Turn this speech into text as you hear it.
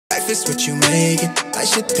is what you make it. My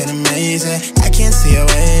shit been amazing. I can't see a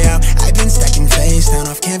way out. I've been stacking face down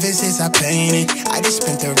off canvases I painted. I just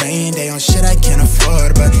spent the rain day on shit I can't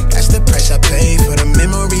afford, but that's the price I pay for the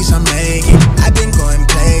memories I'm making. I've been going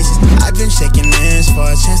places. I've been shaking hands for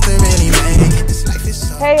a chance to really make it. This life is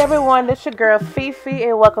so. Hey everyone, this your girl Fifi,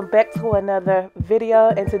 and welcome back to another video.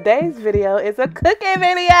 And today's video is a cooking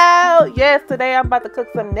video. Yes, today I'm about to cook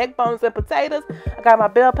some neck bones and potatoes. I got my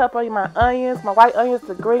bell pepper, my onions, my white onions,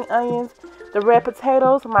 the green onions, the red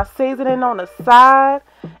potatoes, my seasoning on the side,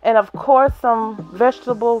 and of course some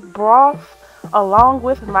vegetable broth along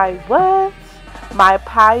with my what? My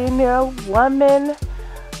Pioneer Woman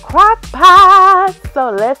Crockpot.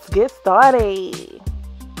 So let's get started.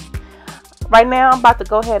 Right now, I'm about to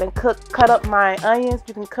go ahead and cut up my onions.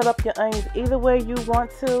 You can cut up your onions either way you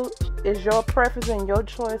want to. It's your preference and your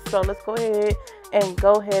choice. So let's go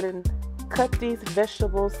ahead and cut these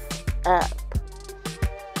vegetables up.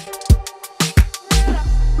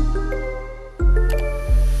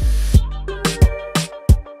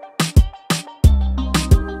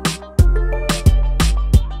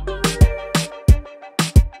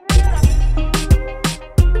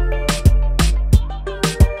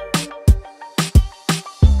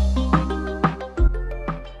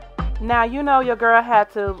 Now, you know your girl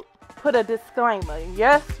had to put a disclaimer.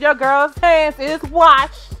 Yes, your girl's hands is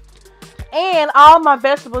washed. And all my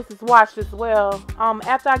vegetables is washed as well.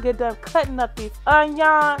 After I get done cutting up these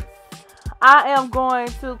onions, I am going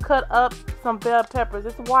to cut up some bell peppers.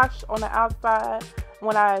 It's washed on the outside.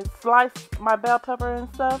 When I slice my bell pepper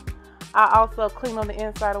and stuff, I also clean on the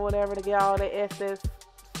inside or whatever to get all the excess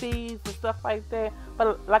seeds and stuff like that.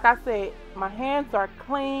 But like I said, my hands are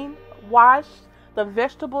clean, washed. The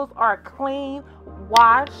vegetables are clean,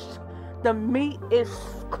 washed. The meat is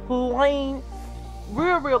clean,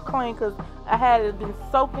 real clean, because I had it been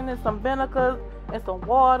soaking in some vinegar and some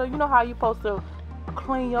water. You know how you're supposed to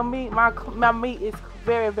clean your meat. My meat is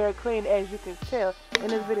very clean, as you can tell in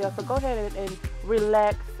this video. So go ahead and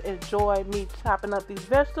relax, enjoy me chopping up these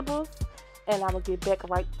vegetables, and I will get back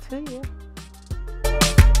right to you.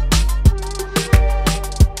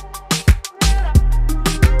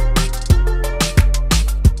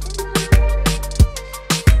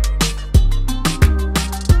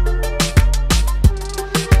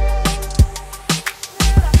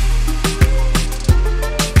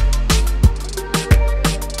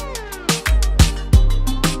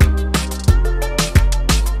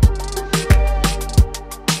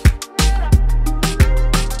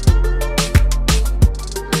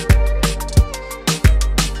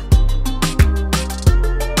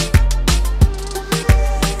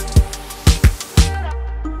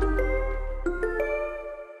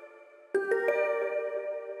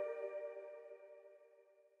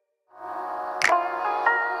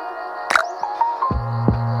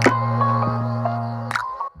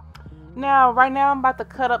 Right now I'm about to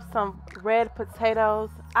cut up some red potatoes.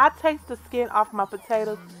 I take the skin off my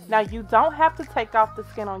potatoes. Now you don't have to take off the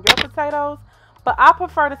skin on your potatoes, but I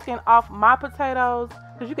prefer the skin off my potatoes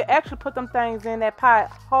because you can actually put them things in that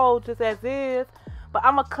pot whole just as is. But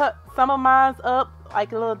I'm gonna cut some of mine up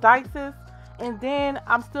like little dices, and then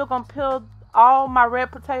I'm still gonna peel all my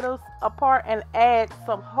red potatoes apart and add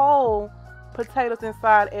some whole potatoes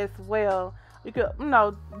inside as well. You could,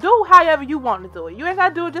 do however you want to do it. You ain't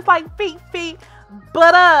gotta do it just like feet.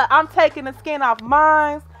 But I'm taking the skin off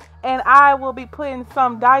mine, and I will be putting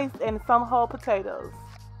some diced and some whole potatoes.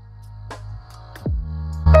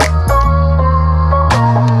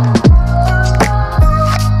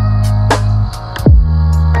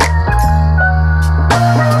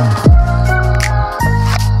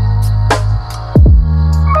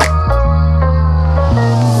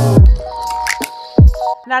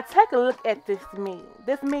 Now take a look at this meat.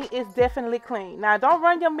 This meat is definitely clean. Now don't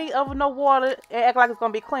run your meat over no water and act like it's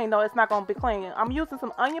going to be clean. No, it's not going to be clean. I'm using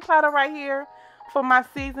some onion powder right here for my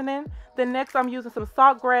seasoning. Then next I'm using some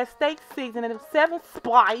saltgrass steak seasoning, 7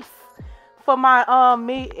 spice for my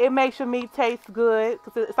meat. It makes your meat taste good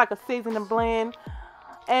because it's like a seasoning blend.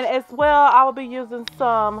 And as well, I will be using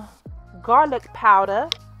some garlic powder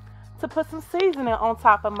to put some seasoning on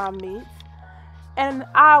top of my meat. And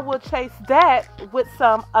I will chase that with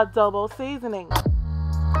some adobo seasoning.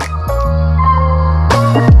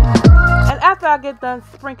 And after I get done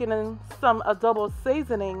sprinkling some adobo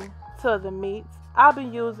seasoning to the meat, I'll be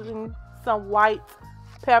using some white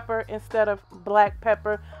pepper instead of black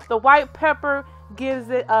pepper. The white pepper gives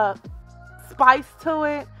it a spice to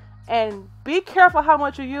it. And be careful how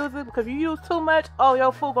much you use it, because if you use too much, oh,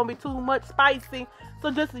 your food gonna be too much spicy.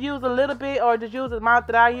 So just use a little bit, or just use the amount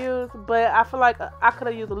that I use. But I feel like I could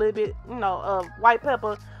have used a little bit, of white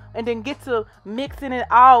pepper. and then get to mixing it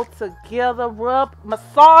all together.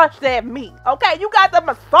 Massage that meat. Okay, you got to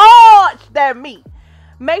massage that meat.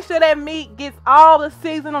 Make sure that meat gets all the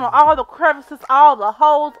seasoning on all the crevices, all the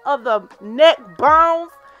holes of the neck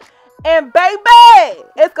bones. And baby,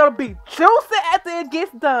 it's going to be juicy after it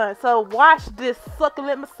gets done. So watch this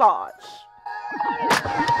succulent massage.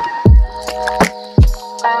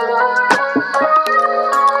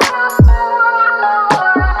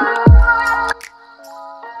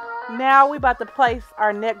 Now we about to place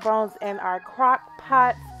our neck bones in our crock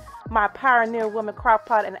pot, my Pioneer Woman crock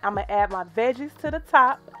pot, and I'm gonna add my veggies to the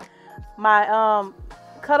top. My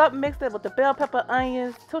cut up mixed it with the bell pepper,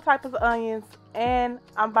 onions, 2 types of onions, and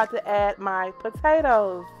I'm about to add my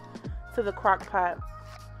potatoes to the crock pot.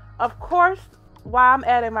 Of course, while I'm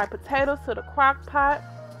adding my potatoes to the crock pot,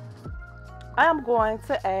 I am going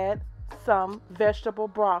to add some vegetable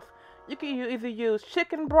broth. You can either use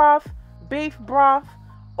chicken broth, beef broth,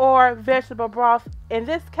 or vegetable broth. In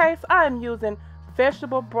this case, I am using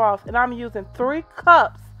vegetable broth, and I'm using 3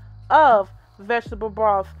 cups of vegetable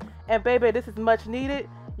broth. And baby, this is much needed.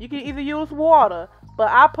 You can either use water, but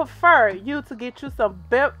I prefer you to get you some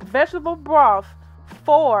vegetable broth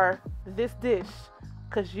for this dish,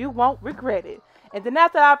 because you won't regret it. And then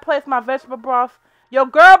after I place my vegetable broth, your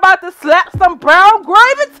girl about to slap some brown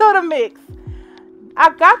gravy to the mix. I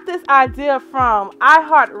got this idea from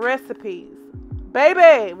iHeartRecipes.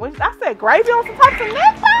 Baby, when I said gravy on some types of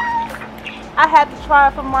neckbones, I had to try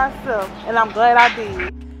it for myself, and I'm glad I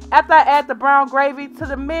did. After I add the brown gravy to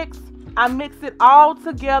the mix, I mix it all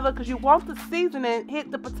together because you want the seasoning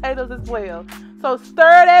hit the potatoes as well. So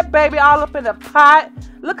stir that baby all up in the pot.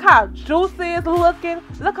 Look how juicy it's looking.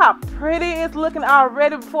 Look how pretty it's looking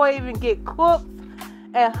already before it even get cooked.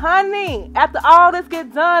 And honey, after all this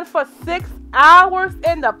get done for 6 hours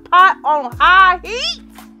in the pot on high heat.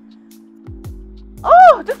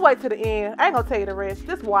 Oh, just wait till the end. I ain't gonna tell you the rest.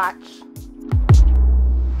 Just watch.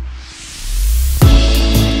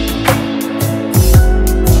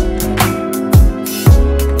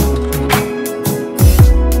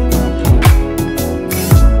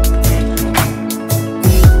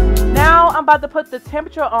 Now I'm about to put the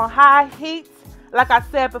temperature on high heat. Like I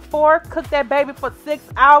said before, cook that baby for 6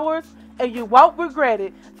 hours and you won't regret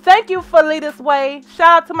it. Thank you, Felicia's Way.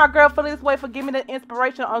 Shout out to my girl Felicia's Way for giving me the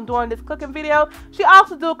inspiration on doing this cooking video. She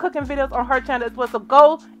also do cooking videos on her channel as well. So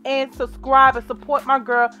go and subscribe and support my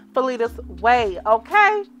girl Felicia's Way.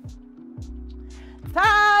 Okay?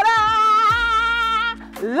 Ta-da!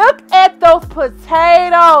 Look at those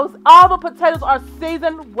potatoes. All the potatoes are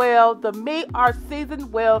seasoned well. The meat are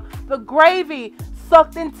seasoned well. The gravy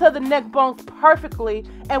sucked into the neck bones perfectly.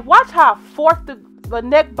 And watch how I fork the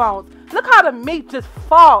neck bones. Look how the meat just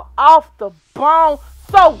fall off the bone.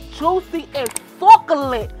 So juicy and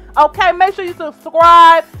succulent. Okay, make sure you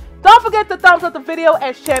subscribe. Don't forget to thumbs up the video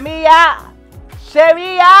and share me out. Share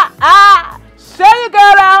me out. Share your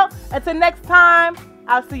girl out. Until next time,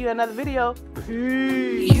 I'll see you in another video.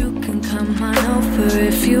 Peace. You can come on over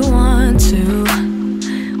if you want to.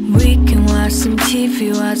 We can watch some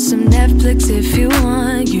TV, watch some Netflix if you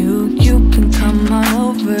want. You can come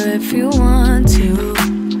on over if you want to.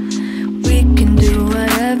 We can do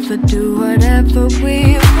whatever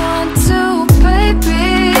we want to.